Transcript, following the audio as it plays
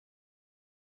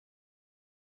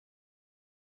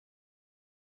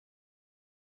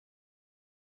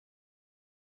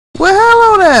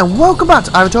and welcome back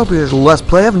to IVATOPIA's Let's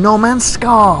Play of No Man's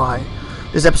Sky.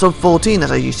 This is episode 14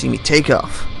 as you see me take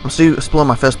off. I'm still exploring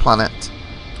my first planet.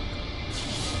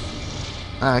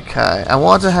 Okay, I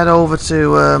wanted to head over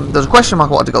to, there's a question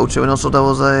mark I wanted to go to, and also there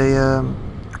was a,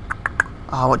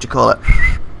 what do you call it?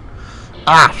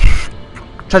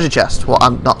 Treasure chest, what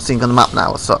I'm not seeing on the map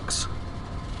now, it sucks.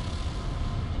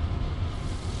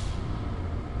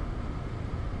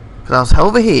 Because I was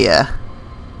over here.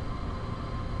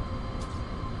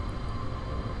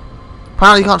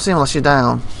 Apparently you can't see them unless you're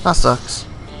down. That sucks.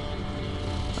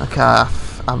 Okay,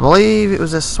 I believe it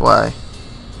was this way.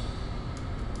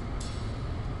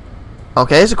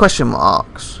 Okay, here's the question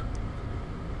marks.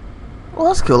 Well,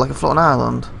 that's cool, like a floating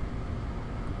island.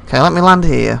 Okay, let me land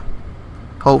here.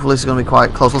 Hopefully it's going to be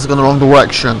quite close, unless it's going the wrong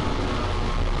direction.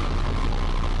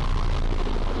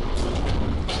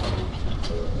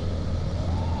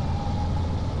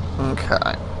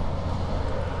 Okay.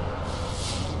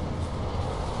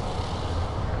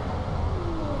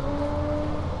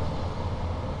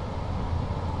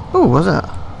 Ooh, was it?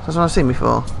 That's what I've seen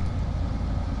before.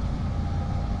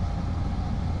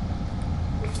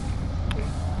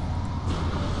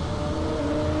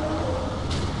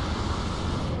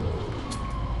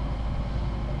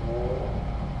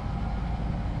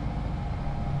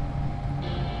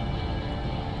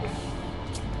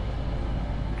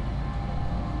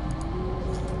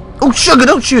 Oh, sugar,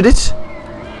 don't shoot it!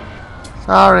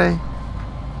 Sorry.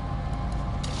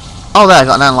 Oh, there, I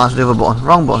got an analyze the other button.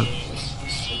 Wrong button.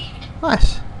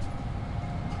 Nice.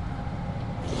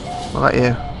 What about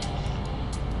you?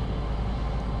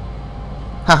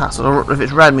 Haha, so if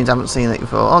it's red means I haven't seen it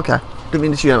before. Okay. Didn't mean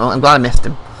to shoot him. I'm glad I missed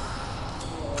him.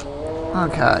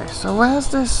 Okay, so where's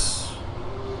this?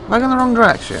 Am I going the wrong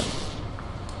direction?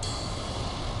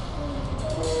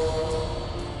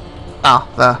 Ah,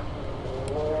 there.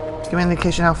 Give me an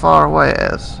indication how far away it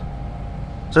is.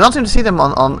 So I don't seem to see them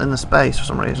in the space for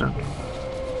some reason.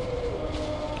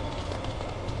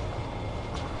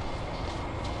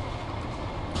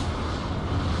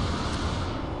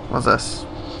 What's this?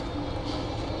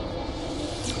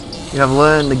 You have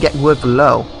learned the get word for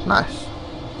low. Nice.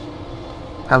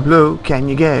 How low can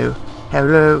you go?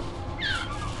 Hello.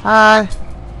 Hi.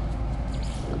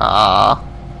 Ah.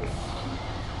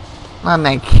 Aren't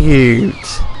they cute?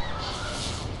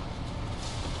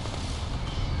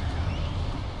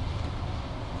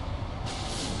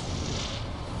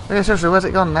 Okay, seriously, where's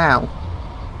it gone now?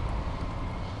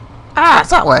 Ah,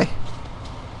 it's that way.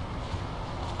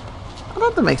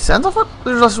 That makes sense. I thought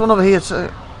there was just one over here too.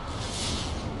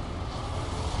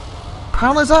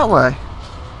 Apparently it's that way.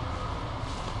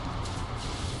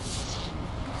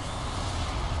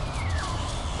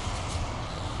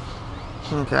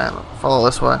 Okay, follow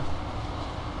this way.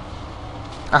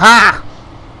 Aha!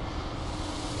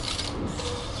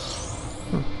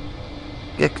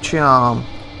 Get charm.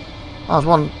 Oh, there's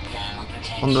one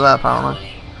under there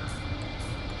apparently.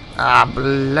 Ah,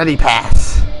 bloody pass.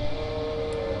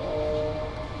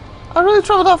 I really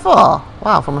travelled that far?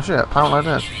 Wow, from a ship. Apparently I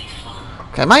did.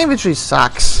 Okay, my inventory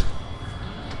sucks.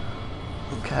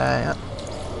 Okay,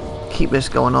 keep this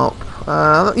going up.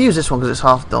 I'll use this one because it's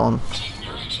half done.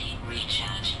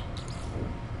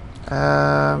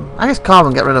 I guess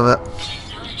carbon, get rid of it.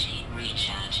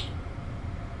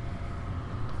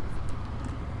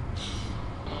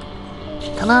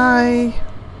 Can I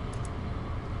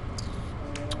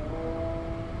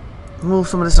move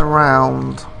some of this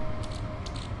around?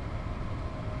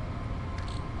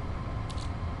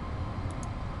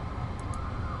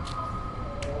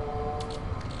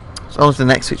 It's almost the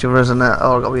next to each other, isn't it?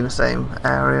 Oh, I've got to be in the same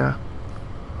area.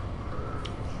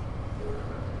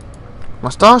 My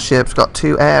starship's got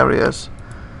 2 areas.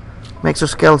 Makes a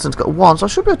skeleton's got 1, so I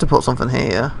should be able to put something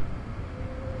here.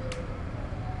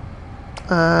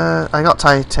 I got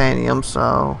titanium,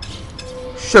 so...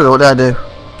 Sugar, what did I do?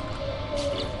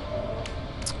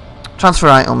 Transfer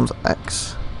items,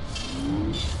 X.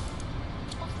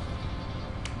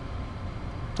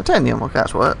 Titanium, okay,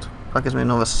 that's worked. That gives me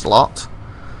another slot.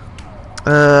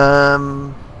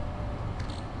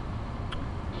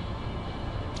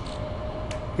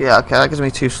 Yeah, okay, that gives me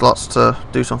 2 slots to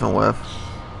do something with.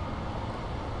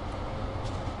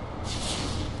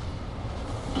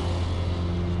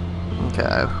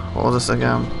 Okay, what was this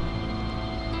again?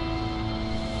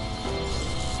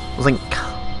 Link.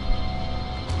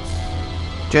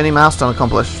 Journey milestone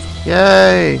accomplished.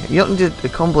 Yay! You don't need to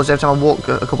accomplish every time I walk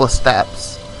a couple of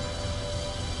steps.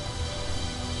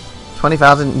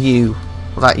 20,000 U.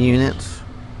 Was that units?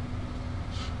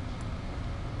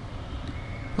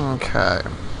 Okay.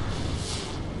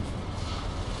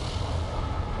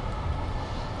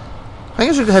 I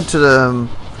think I should head to the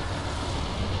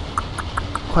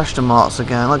question marks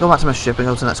again. Let's go back to my ship and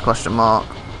go to the next question mark.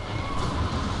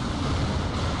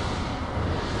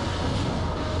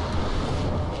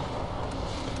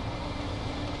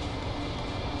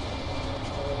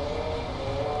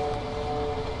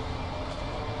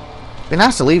 Be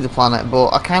nice to leave the planet, but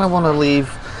I kind of want to leave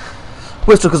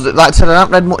Bristol because, like I said, I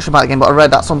haven't read much about the game, but I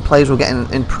read that some players were getting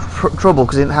in trouble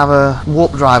because they didn't have a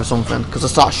warp drive or something, because the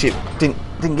starship didn't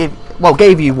give, well,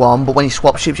 gave you one, but when you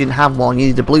swap ships you didn't have one. You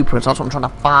needed a blueprint, so that's what I'm trying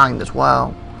to find as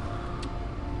well.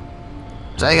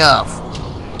 Take off.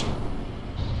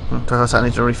 So I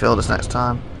need to refill this next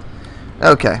time.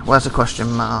 Okay, where's the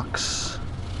question marks?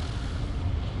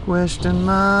 Question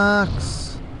marks.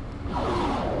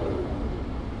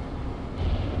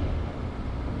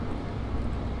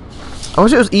 I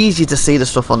wish it was easy to see the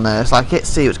stuff on there. It's like hit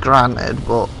C, it's granted,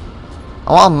 but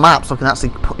I want a map so I can actually,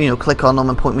 click on them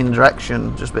and point me in a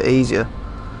direction. Just a bit easier.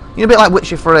 A bit like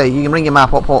Witcher 3. You can bring your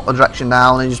map up, put a direction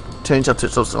down, and just turn yourself to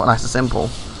something nice and simple.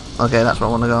 Okay, that's where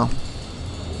I want to go.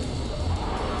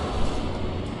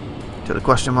 See what the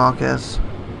question mark is.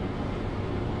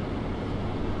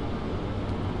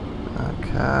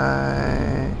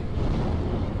 Okay.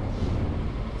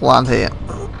 Land here.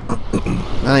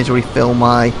 I need to refill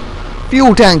my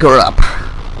fuel tanker up.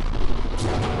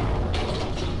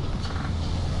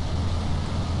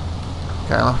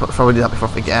 Okay, I'll probably do that before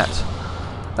I forget.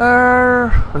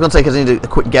 I'm going to take us into a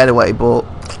quick getaway, but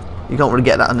you don't really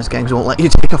get that in this game because it won't let you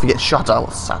take off and get shot at.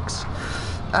 What sucks.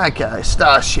 Okay,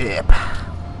 starship.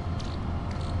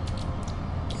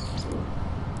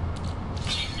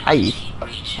 Hey,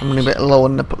 I'm running a bit low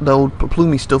on the old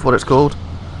plumey stuff, what it's called.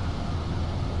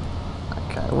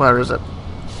 Okay, where is it?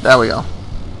 There we go.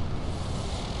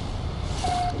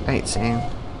 18.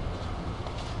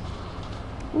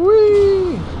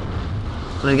 Whee!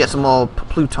 So we get some more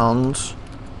plutons.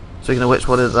 Speaking of which,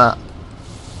 what is that?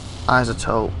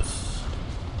 Isotopes.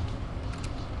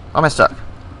 Why am I stuck?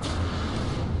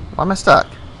 Why am I stuck?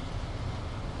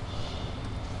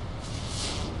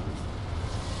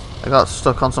 I got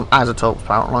stuck on some isotopes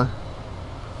apparently.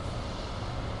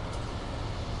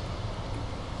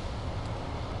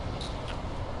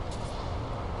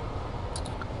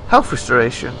 Health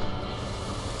restoration.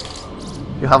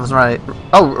 You have us right.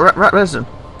 Oh, resin.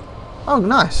 Oh,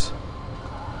 nice.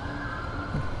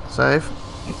 Save.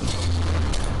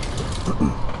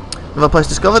 Another place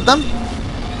discovered then.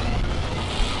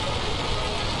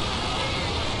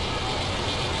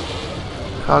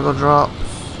 Cargo drops.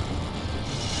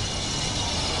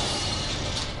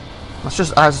 That's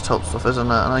just isotope stuff, isn't it?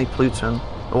 And I need Pluton,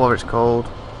 or whatever it's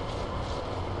called.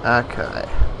 Okay.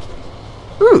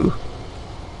 Ooh.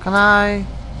 Can I?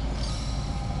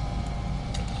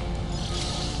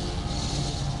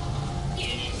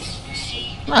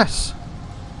 Nice.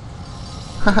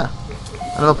 Haha.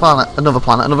 Another planet,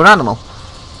 another animal.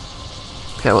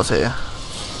 Okay, what's here?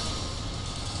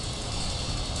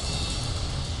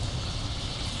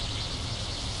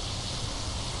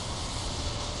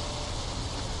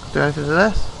 Do anything to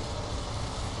this?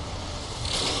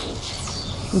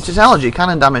 Technology,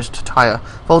 cannon damaged tire.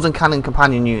 Folding cannon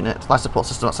companion unit. Life support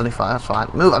system at 75. That's fine.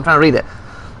 Move, I'm trying to read it.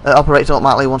 Operates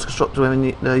automatically once constructed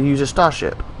within the user's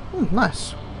starship.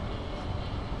 Nice.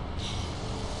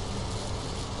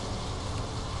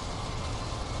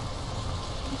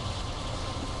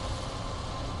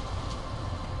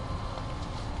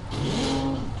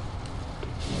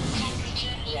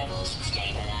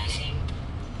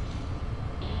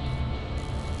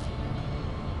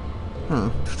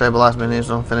 Stabilize me, there's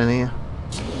something in here.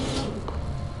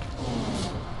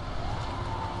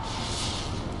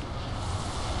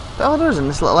 Oh, there is in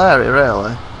this little area,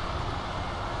 really.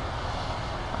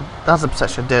 That's the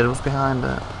perception I did. What's behind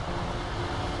it?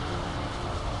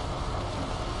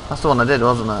 That's the one I did,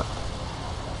 wasn't it?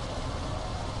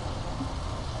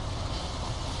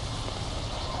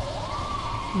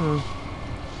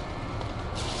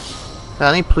 Yeah,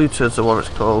 I need Pluto or what it's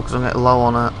called because I'm getting low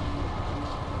on it.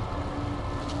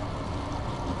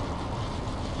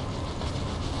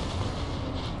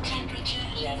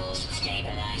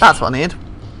 That's what I need.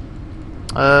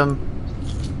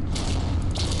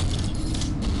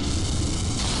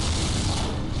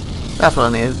 That's what I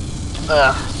need.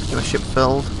 Get my ship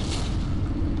filled.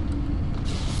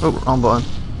 Oh, wrong button.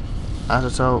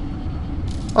 Isotope.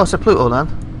 Oh, it's a Pluto then.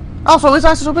 Oh, so this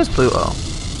isotope is Pluto.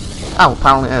 Oh,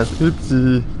 apparently it is.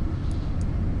 Oopsie.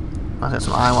 I'll get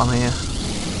some I1 here.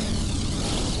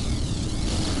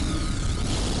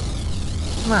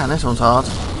 Man, this one's hard.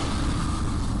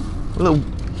 A little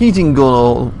heating gun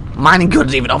or mining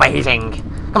gun's even overheating.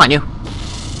 Come on, you.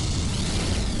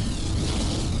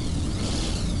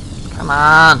 Come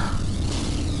on.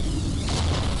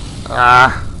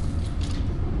 Ah.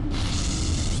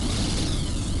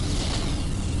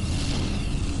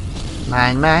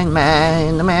 Mine.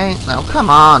 No, come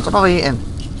on, stop overeating.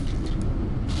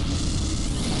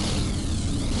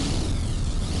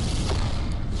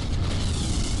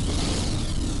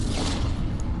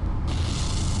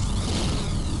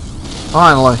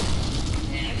 Finally.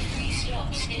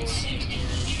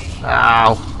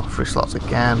 Ow, 3 slots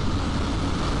again.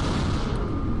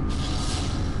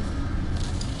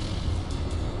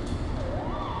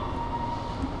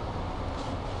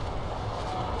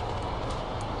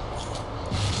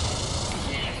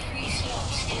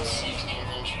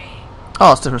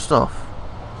 Oh, it's different stuff.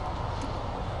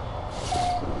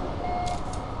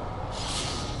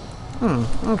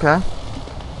 Okay.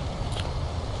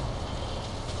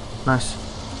 Nice.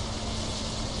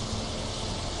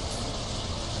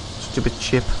 Stupid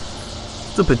chip.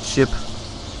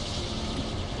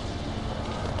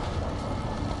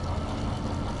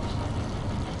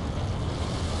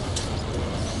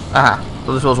 Ah,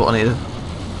 so this was what I needed.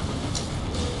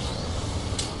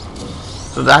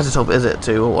 So the isotope is it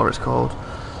too, or what it's called.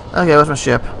 Okay, where's my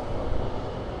ship?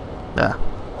 There.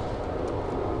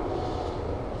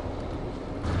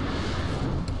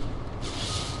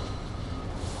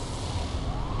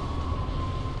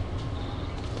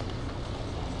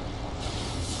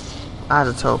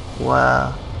 Isotope,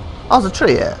 where? Oh, there's a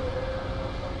tree here.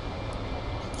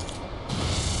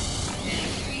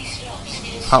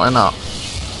 Apparently not.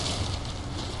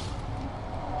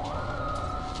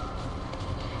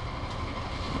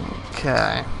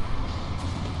 Okay.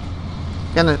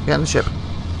 Get in the ship.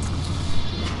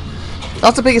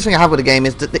 That's the biggest thing I have with the game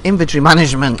is the inventory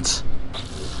management.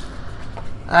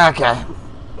 Okay.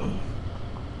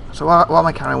 So what am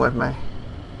I carrying with me?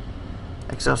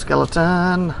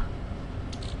 Exoskeleton.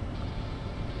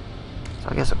 So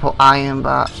I guess I put iron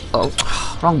back. Oh,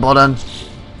 wrong button.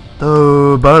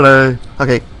 Oh, buddy.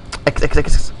 Okay.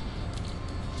 X.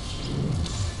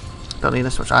 Don't need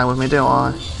this much iron with me, do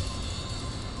I?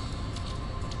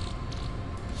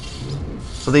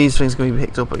 So these things can be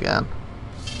picked up again.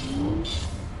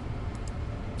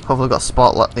 Hopefully I've got a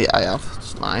spotlight. Yeah, I have.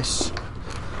 It's nice.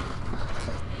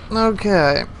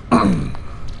 Okay.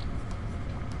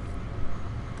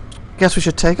 Guess we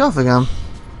should take off again.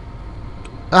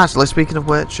 Actually, speaking of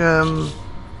which,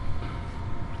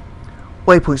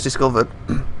 waypoints discovered.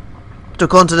 To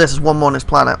come to this is one more on this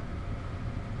planet.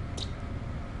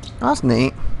 That's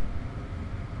neat.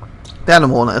 The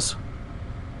animal one is.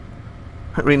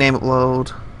 Rename,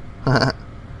 upload.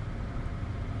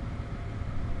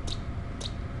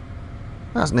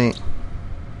 That's neat.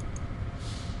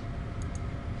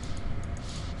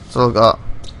 So I've got.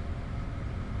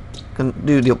 Can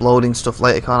do the uploading stuff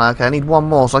later, can't I? Okay, I need one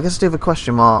more, so I guess I do have a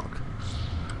question mark.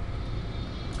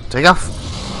 Take off.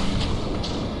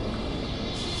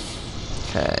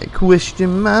 Okay,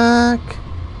 question mark.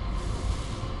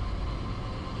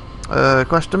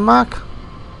 Question mark.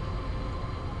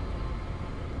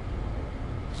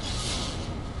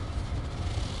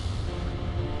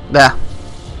 There.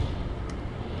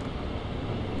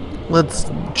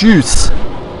 Let's juice.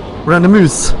 Around the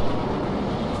moose.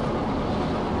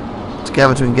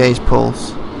 Together to engage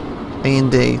pulse. A and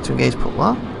D to engage pulse.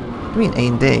 What? What do you mean A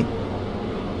and D?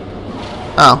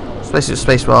 Oh,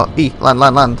 spacebar. E.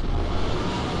 Land.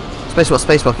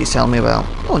 Spacebar keeps telling me about.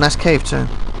 Oh, nice cave too.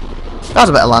 That was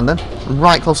a better landing.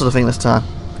 Right close to the thing this time.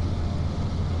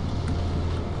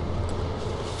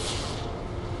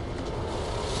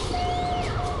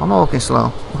 I'm not walking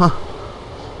slow.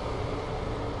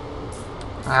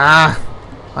 Ah!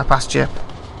 I passed you.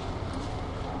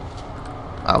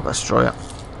 I'll destroy it.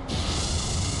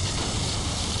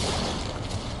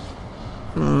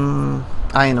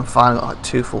 I ain't fine. Got like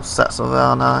 2 full sets of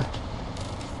it now.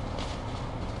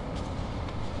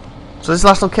 So this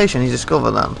last location he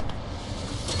discovered then.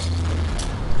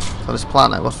 So this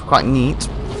planet was quite neat.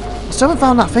 I still haven't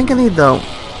found that thing I need though.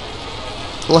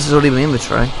 Unless it's already in the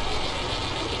inventory.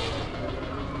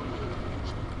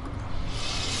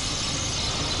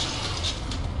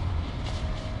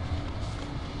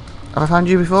 Have I found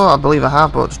you before? I believe I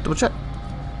have, but just double check.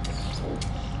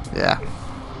 Yeah.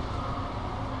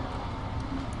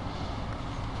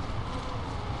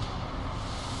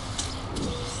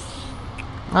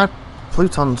 My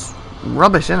Pluton's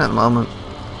rubbish in at the moment.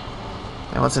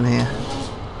 Yeah, what's in here?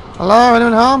 Hello,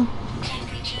 anyone home?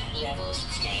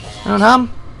 Anyone home?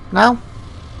 No?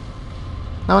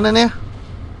 No one in here?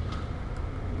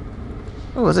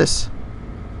 Oh, what's this?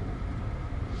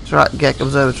 It's right, Gek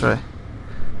Observatory.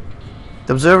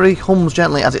 The observer hums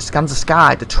gently as it scans the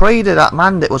sky. The trader that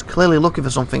manned it was clearly looking for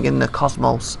something in the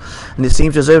cosmos, and it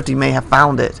seems as he may have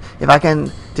found it. If I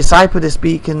can decipher this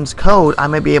beacon's code, I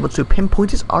may be able to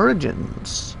pinpoint its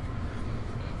origins.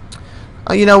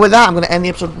 You know, with that, I'm going to end the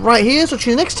episode right here. So,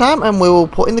 tune in next time, and we will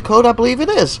put in the code I believe it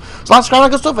is. So, like, subscribe,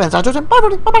 like, good stuff, and bye,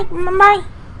 bye, bye, bye.